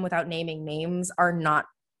drawing from without naming names are not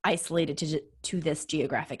isolated to this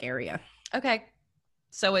geographic area. Okay.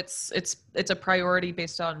 So it's a priority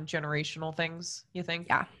based on generational things, you think?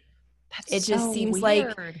 Yeah. That's it just seems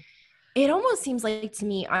weird. like it almost seems like to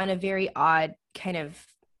me on a very odd kind of,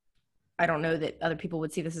 I don't know that other people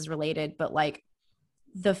would see this as related, but like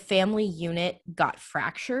the family unit got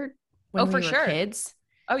fractured when we were kids.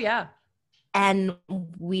 Oh yeah. And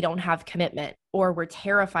we don't have commitment or we're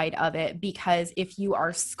terrified of it because if you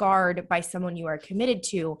are scarred by someone you are committed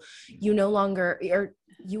to, you no longer, or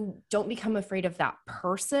you don't become afraid of that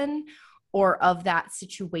person or of that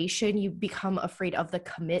situation. You become afraid of the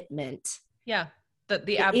commitment. Yeah.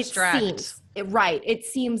 The abstract. It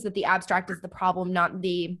seems that the abstract is the problem, not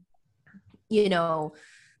the,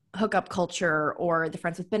 hookup culture or the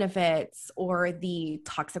friends with benefits or the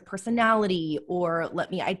toxic personality, or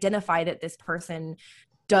let me identify that this person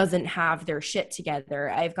doesn't have their shit together.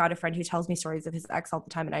 I've got a friend who tells me stories of his ex all the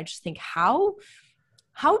time. And I just think, how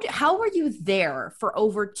were you there for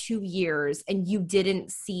over 2 years and you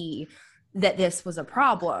didn't see that this was a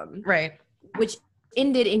problem? Right. Which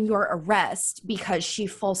ended in your arrest because she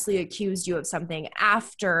falsely accused you of something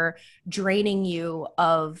after draining you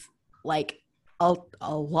of like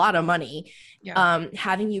a lot of money,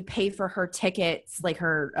 having you pay for her tickets, like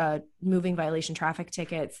her moving violation traffic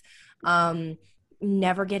tickets,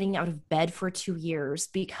 never getting out of bed for 2 years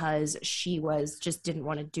because she just didn't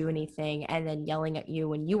want to do anything, and then yelling at you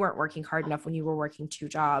when you weren't working hard enough, when you were working 2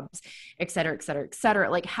 jobs, et cetera, et cetera, et cetera.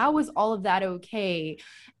 Like, how was all of that okay?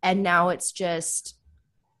 And now it's just,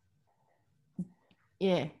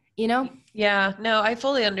 yeah. Yeah, no, I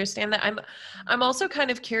fully understand that. I'm also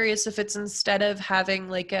kind of curious if it's instead of having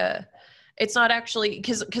like it's not actually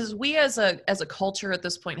because we as a culture at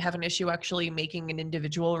this point have an issue actually making an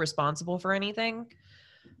individual responsible for anything.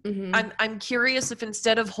 Mm-hmm. I'm curious if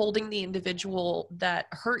instead of holding the individual that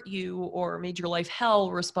hurt you or made your life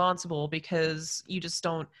hell responsible, because you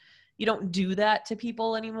don't do that to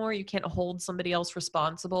people anymore. You can't hold somebody else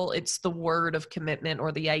responsible. It's the word of commitment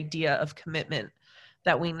or the idea of commitment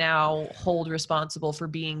that we now hold responsible for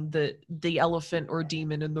being the elephant or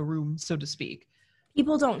demon in the room, so to speak.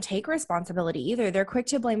 People don't take responsibility either. They're quick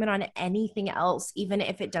to blame it on anything else, even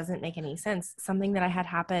if it doesn't make any sense. Something that I had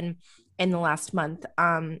happen in the last month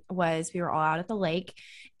was we were all out at the lake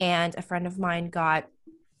and a friend of mine got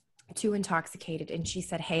too intoxicated. And she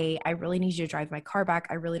said, hey, I really need you to drive my car back.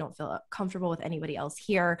 I really don't feel comfortable with anybody else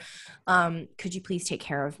here. Could you please take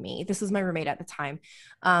care of me? This was my roommate at the time.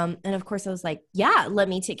 And of course I was like, yeah, let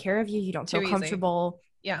me take care of you. You don't feel comfortable.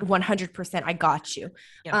 Yeah. 100%. I got you.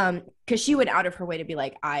 Yeah. Cause she went out of her way to be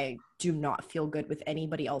like, I do not feel good with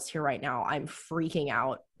anybody else here right now. I'm freaking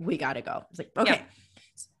out. We got to go. I was like, okay. Yeah.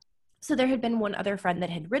 So there had been one other friend that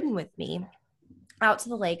had ridden with me out to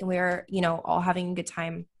the lake, and we were, you know, all having a good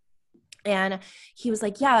time. And he was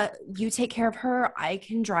like, yeah, you take care of her. I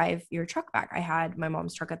can drive your truck back. I had my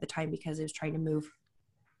mom's truck at the time because I was trying to move.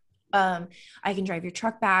 I can drive your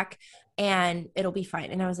truck back and it'll be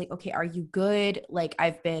fine. And I was like, okay, are you good? Like,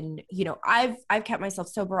 I've been, you know, I've kept myself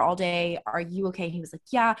sober all day. Are you okay? And he was like,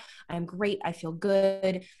 yeah, I'm great. I feel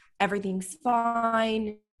good. Everything's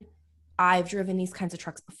fine. I've driven these kinds of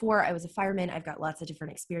trucks before. I was a fireman. I've got lots of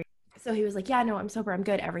different experience. So he was like, yeah, no, I'm sober. I'm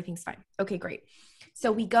good. Everything's fine. Okay, great.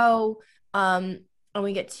 So we go, and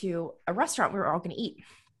we get to a restaurant where we're all going to eat.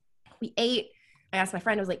 We ate. I asked my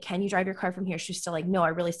friend, I was like, can you drive your car from here? She's still like, no, I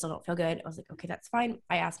really still don't feel good. I was like, okay, that's fine.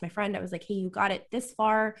 I asked my friend, I was like, hey, you got it this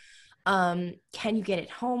far. Can you get it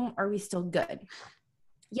home? Are we still good?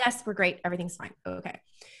 Yes, we're great. Everything's fine. Okay.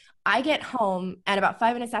 I get home, and about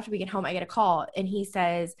 5 minutes after we get home, I get a call, and he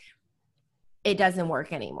says, it doesn't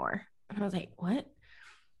work anymore. And I was like, what?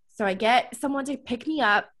 So I get someone to pick me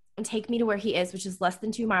up and take me to where he is, which is less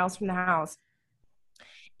than 2 miles from the house.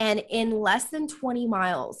 And in less than 20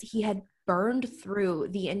 miles, he had burned through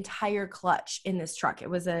the entire clutch in this truck. It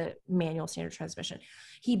was a manual standard transmission.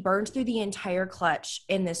 He burned through the entire clutch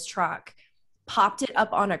in this truck, popped it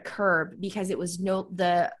up on a curb because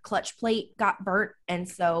the clutch plate got burnt. And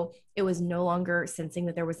so it was no longer sensing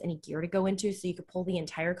that there was any gear to go into. So you could pull the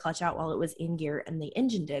entire clutch out while it was in gear, and the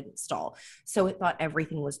engine didn't stall. So it thought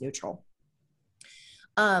everything was neutral.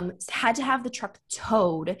 Had to have the truck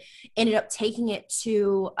towed, ended up taking it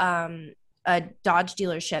to, a Dodge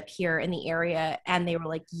dealership here in the area. And they were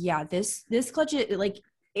like, yeah, this clutch,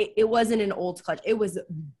 it wasn't an old clutch. It was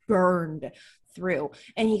burned through.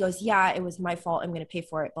 And he goes, yeah, it was my fault. I'm going to pay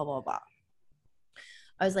for it, blah, blah, blah.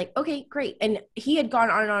 I was like, okay, great. And he had gone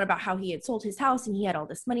on and on about how he had sold his house and he had all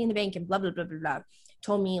this money in the bank and blah, blah, blah, blah, blah.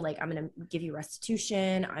 Told me, like, I'm going to give you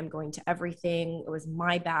restitution. I'm going to everything. It was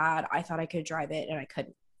my bad. I thought I could drive it and I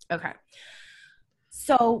couldn't. Okay.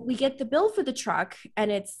 So we get the bill for the truck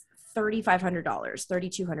and it's $3,500,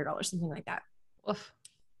 $3,200, something like that. Oof.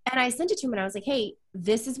 And I sent it to him and I was like, hey,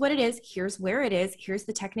 this is what it is. Here's where it is. Here's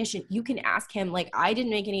the technician. You can ask him. Like, I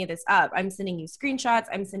didn't make any of this up. I'm sending you screenshots.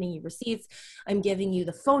 I'm sending you receipts. I'm giving you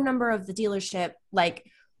the phone number of the dealership. Like,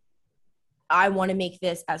 I want to make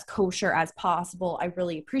this as kosher as possible. I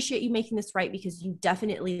really appreciate you making this right, because you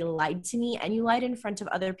definitely lied to me, and you lied in front of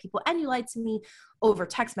other people, and you lied to me over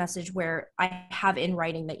text message, where I have in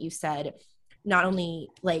writing that you said not only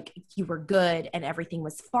like you were good and everything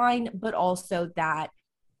was fine, but also that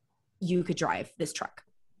you could drive this truck.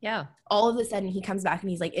 Yeah. All of a sudden he comes back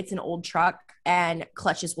and he's like, it's an old truck and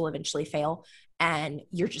clutches will eventually fail and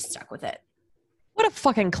you're just stuck with it. What a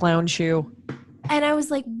fucking clown shoe. And I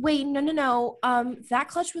was like, wait, no. That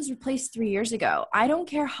clutch was replaced 3 years ago. I don't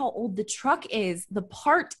care how old the truck is. The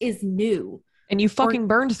part is new. And you fucking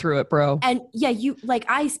burned through it, bro. And yeah,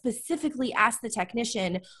 I specifically asked the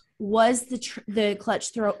technician, was the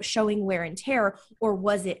clutch showing wear and tear, or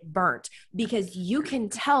was it burnt? Because you can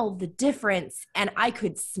tell the difference, and I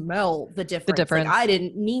could smell the difference. Like, I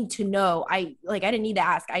didn't need to know. I didn't need to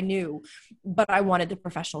ask. I knew, but I wanted the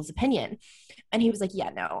professional's opinion. And he was like,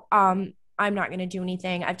 yeah, no, I'm not going to do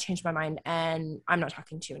anything. I've changed my mind and I'm not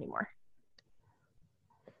talking to you anymore.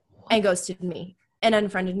 And ghosted me and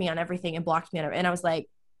unfriended me on everything and blocked me on it. And I was like,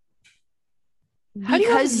 how do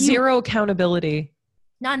you have zero accountability?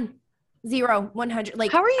 None. 0, 100.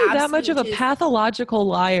 Like, how are you that much of a pathological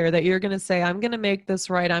liar that you're going to say, I'm going to make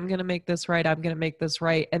this right. I'm going to make this right. I'm going to make this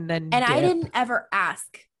right. And then I didn't ever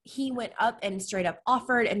ask. He went up and straight up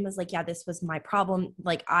offered and was like, yeah, this was my problem.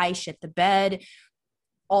 Like, I shit the bed,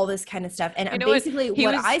 all this kind of stuff. And basically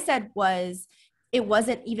what I said was, it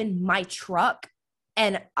wasn't even my truck.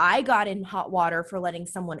 And I got in hot water for letting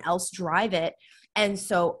someone else drive it. And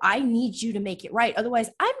so I need you to make it right. Otherwise,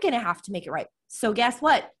 I'm going to have to make it right. So guess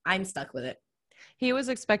what? I'm stuck with it. He was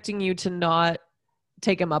expecting you to not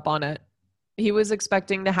take him up on it. He was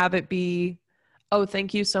expecting to have it be, oh,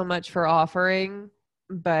 thank you so much for offering,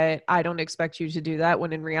 but I don't expect you to do that.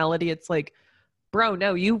 When in reality, it's like, bro,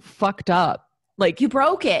 no, you fucked up. Like, you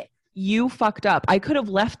broke it. You fucked up. I could have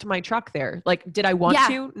left my truck there. Like, did I want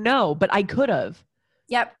to? No, but I could have.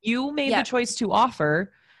 Yep. You made the choice to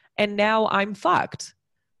offer, and now I'm fucked.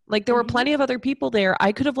 Like, there were plenty of other people there.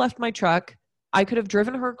 I could have left my truck. I could have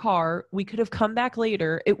driven her car. We could have come back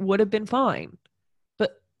later. It would have been fine.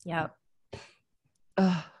 But Yeah.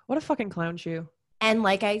 what a fucking clown shoe. And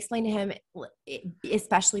like I explained to him,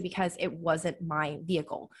 especially because it wasn't my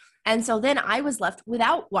vehicle. And so then I was left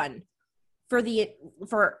without one for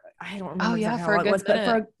I don't remember exactly how long it was, but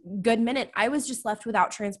for a good minute, I was just left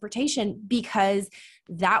without transportation because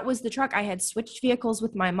that was the truck. I had switched vehicles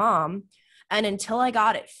with my mom, and until I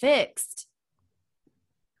got it fixed.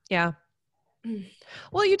 Yeah.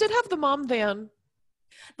 Well, you did have the mom van.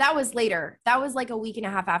 That was later. That was like a week and a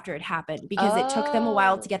half after it happened because it took them a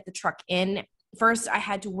while to get the truck in. First, I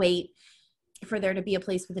had to wait for there to be a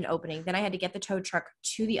place with an opening. Then I had to get the tow truck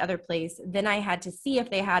to the other place. Then I had to see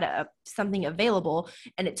if they had something available,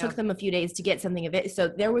 and it took them a few days to get something of it. So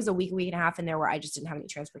there was a week and a half in there where I just didn't have any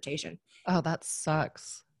transportation. Oh, that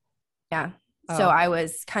sucks. Yeah. So I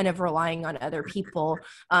was kind of relying on other people.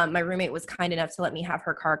 My roommate was kind enough to let me have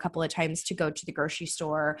her car a couple of times to go to the grocery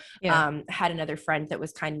store. Yeah. Had another friend that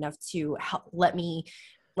was kind enough to let me,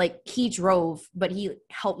 like, he drove, but he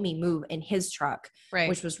helped me move in his truck,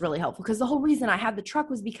 which was really helpful. Because the whole reason I had the truck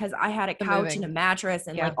was because I had a couch and a mattress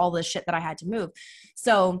and like all this shit that I had to move.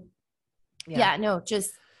 So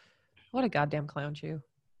just what a goddamn clown shoe.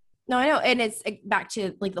 No, I know. And it's back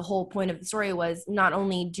to like the whole point of the story was not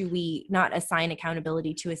only do we not assign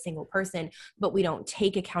accountability to a single person, but we don't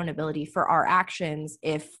take accountability for our actions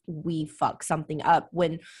if we fuck something up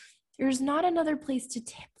when there's not another place to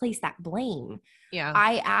place that blame. Yeah.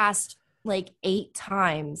 I asked like 8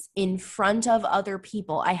 times in front of other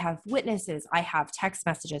people. I have witnesses. I have text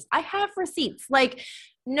messages. I have receipts. Like,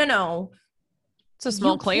 no. It's a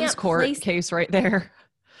small claims court case right there.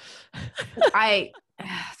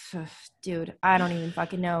 Dude, I don't even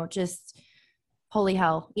fucking know. Just holy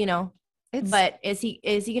hell, you know. But is he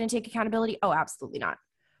going to take accountability? Oh, absolutely not.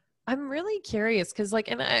 I'm really curious because, like,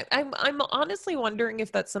 and I'm honestly wondering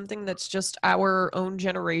if that's something that's just our own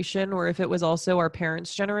generation or if it was also our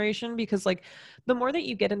parents' generation. Because, like, the more that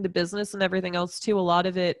you get into business and everything else, too, a lot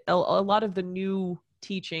of the new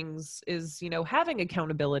teachings is, you know, having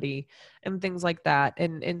accountability and things like that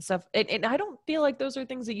and stuff. And I don't feel like those are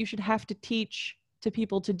things that you should have to teach to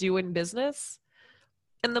people to do in business.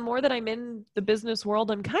 And the more that I'm in the business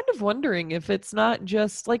world, I'm kind of wondering if it's not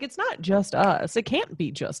just us. It can't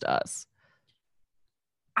be just us.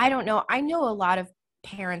 I don't know. I know a lot of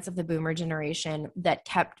parents of the boomer generation that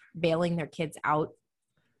kept bailing their kids out.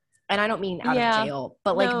 And I don't mean out of jail,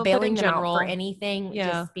 but like bailing them out for anything.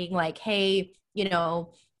 Just being like, hey, you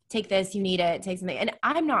know, take this, you need it, take something. And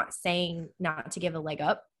I'm not saying not to give a leg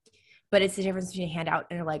up, but it's the difference between a handout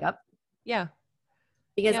and a leg up. Yeah.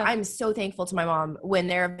 Because I'm so thankful to my mom when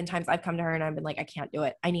there have been times I've come to her and I've been like, I can't do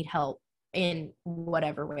it. I need help in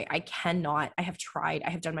whatever way. I cannot. I have tried. I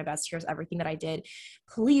have done my best. Here's everything that I did.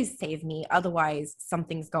 Please save me. Otherwise,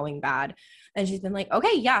 something's going bad. And she's been like,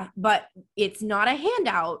 okay, yeah, but it's not a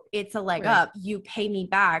handout. It's a leg up. You pay me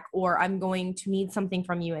back, or I'm going to need something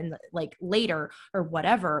from you and like later or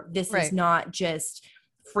whatever. This is not just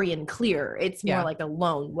free and clear. It's more like a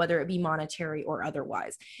loan, whether it be monetary or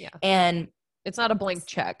otherwise. Yeah. And it's not a blank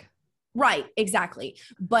check. Right, exactly.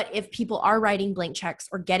 But if people are writing blank checks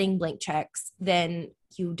or getting blank checks, then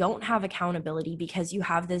you don't have accountability because you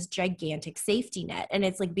have this gigantic safety net. And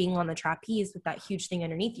it's like being on the trapeze with that huge thing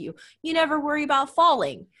underneath you. You never worry about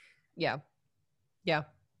falling. Yeah. Yeah.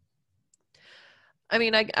 I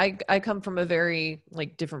mean, I come from a very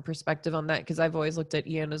like different perspective on that because I've always looked at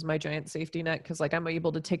Ian as my giant safety net because like I'm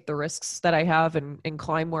able to take the risks that I have and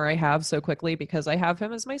climb where I have so quickly because I have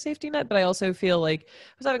him as my safety net. But I also feel like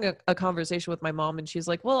I was having a conversation with my mom and she's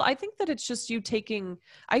like, well, I think that it's just you taking,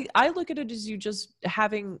 I look at it as you just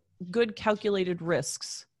having good calculated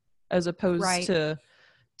risks as opposed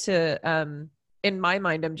to in my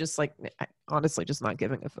mind, I'm just like, honestly, just not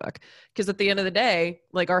giving a fuck. Because at the end of the day,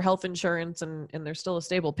 like our health insurance and there's still a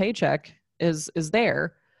stable paycheck is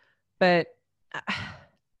there. But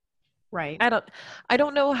right. I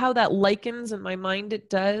don't know how that likens in my mind. It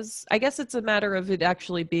does. I guess it's a matter of it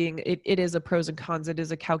actually being, it is a pros and cons. It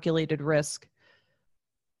is a calculated risk.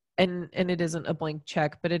 And it isn't a blank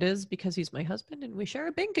check, but it is because he's my husband and we share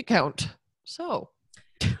a bank account. So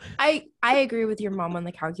I agree with your mom on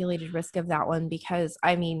the calculated risk of that one because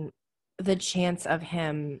I mean the chance of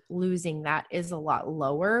him losing that is a lot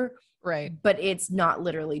lower, right? But it's not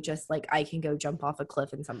literally just like I can go jump off a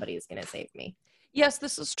cliff and somebody is going to save me. Yes,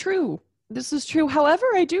 this is true. However,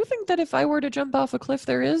 I do think that if I were to jump off a cliff,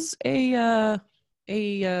 there is a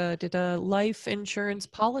life insurance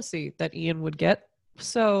policy that Ian would get.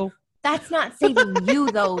 So that's not saving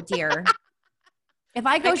you though, dear. If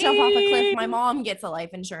I go jump off a cliff, my mom gets a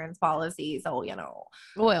life insurance policy. So, you know.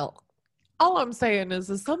 Well, All I'm saying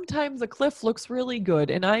is sometimes a cliff looks really good,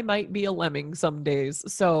 and I might be a lemming some days.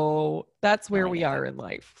 So that's where we are in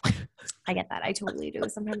life. I get that. I totally do.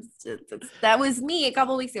 Sometimes that was me a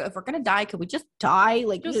couple weeks ago. If we're gonna die, could we just die?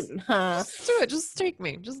 Like, Just do it. Just take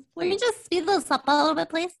me. Just let me please. just speed this up a little bit,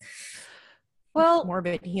 please. Well,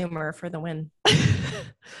 Morbid humor for the win.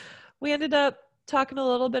 we ended up talking a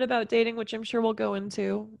little bit about dating, which I'm sure we'll go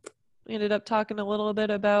into. We ended up talking a little bit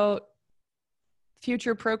about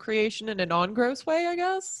future procreation in a non-gross way, I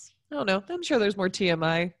guess. I don't know. I'm sure there's more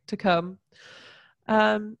TMI to come.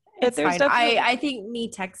 It's there's fine. definitely- I think me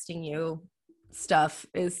texting you stuff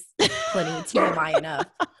is plenty TMI enough.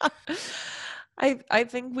 I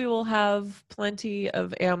think we will have plenty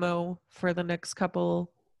of ammo for the next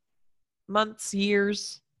couple months,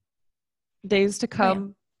 years, days to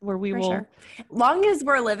come, where we will. Sure. Long as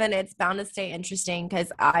we're living, it's bound to stay interesting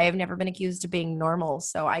because I have never been accused of being normal,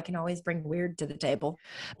 so I can always bring weird to the table.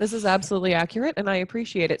 This is absolutely accurate, and I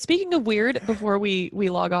appreciate it. Speaking of weird, before we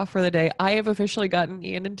log off for the day, I have officially gotten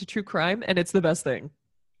Ian into true crime, and it's the best thing.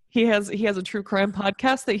 He has a true crime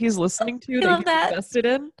podcast that he's listening to that he's invested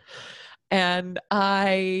in. And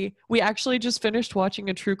we actually just finished watching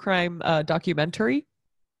a true crime documentary,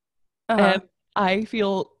 and I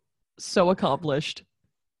feel so accomplished.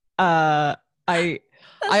 I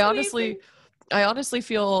honestly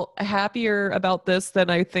feel happier about this than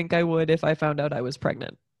I think I would if I found out I was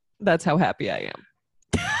pregnant. That's how happy I am.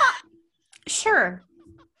 Sure,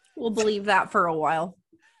 we'll believe that for a while.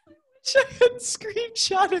 Giant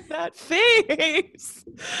screenshot of that face.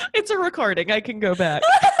 It's a recording. I can go back.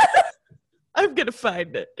 I'm gonna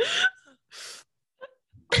find it.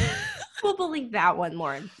 We'll believe that one,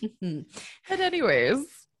 Lauren. But anyways,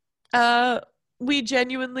 we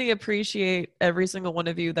genuinely appreciate every single one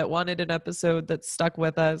of you that wanted an episode that stuck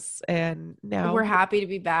with us, and now we're happy to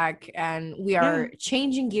be back, and we are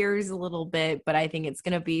changing gears a little bit, but I think it's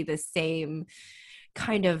gonna be the same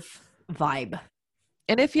kind of vibe.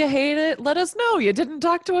 And if you hate it, let us know. You didn't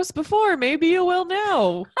talk to us before. Maybe you will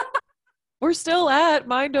now. We're still at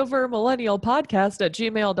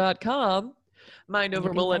mindovermillennialpodcast@gmail.com. Mind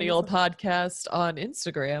Over Millennial Podcast on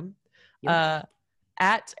Instagram.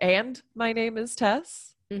 And my name is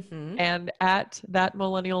Tess. And at that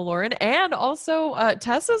Millennial Lauren. And also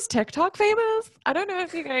Tess is TikTok famous. I don't know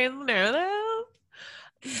if you guys know that.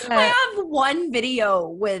 I have one video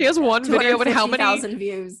with he has one video with how many 1,000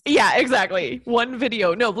 views. Yeah, exactly. One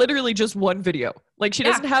video. No, literally just one video. Like she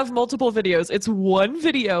doesn't have multiple videos. It's one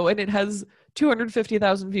video and it has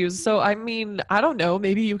 250,000 views. So I mean, I don't know.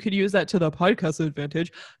 Maybe you could use that to the podcast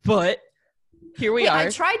advantage. But here we are.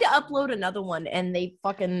 I tried to upload another one and they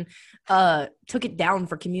fucking took it down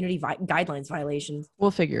for community guidelines violations.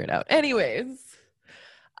 We'll figure it out. Anyways,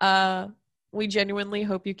 we genuinely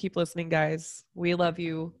hope you keep listening, guys. We love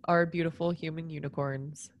you, our beautiful human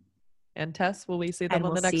unicorns. And Tess, will we see them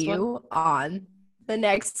on the next one? And we'll see you on the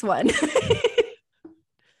next one.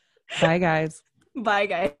 Bye, guys. Bye,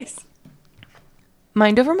 guys.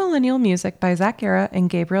 Mind Over Millennial music by Zach Guerra and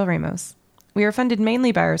Gabriel Ramos. We are funded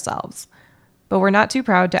mainly by ourselves, but we're not too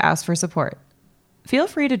proud to ask for support. Feel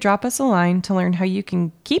free to drop us a line to learn how you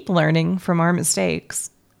can keep learning from our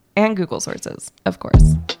mistakes, and Google sources, of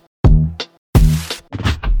course.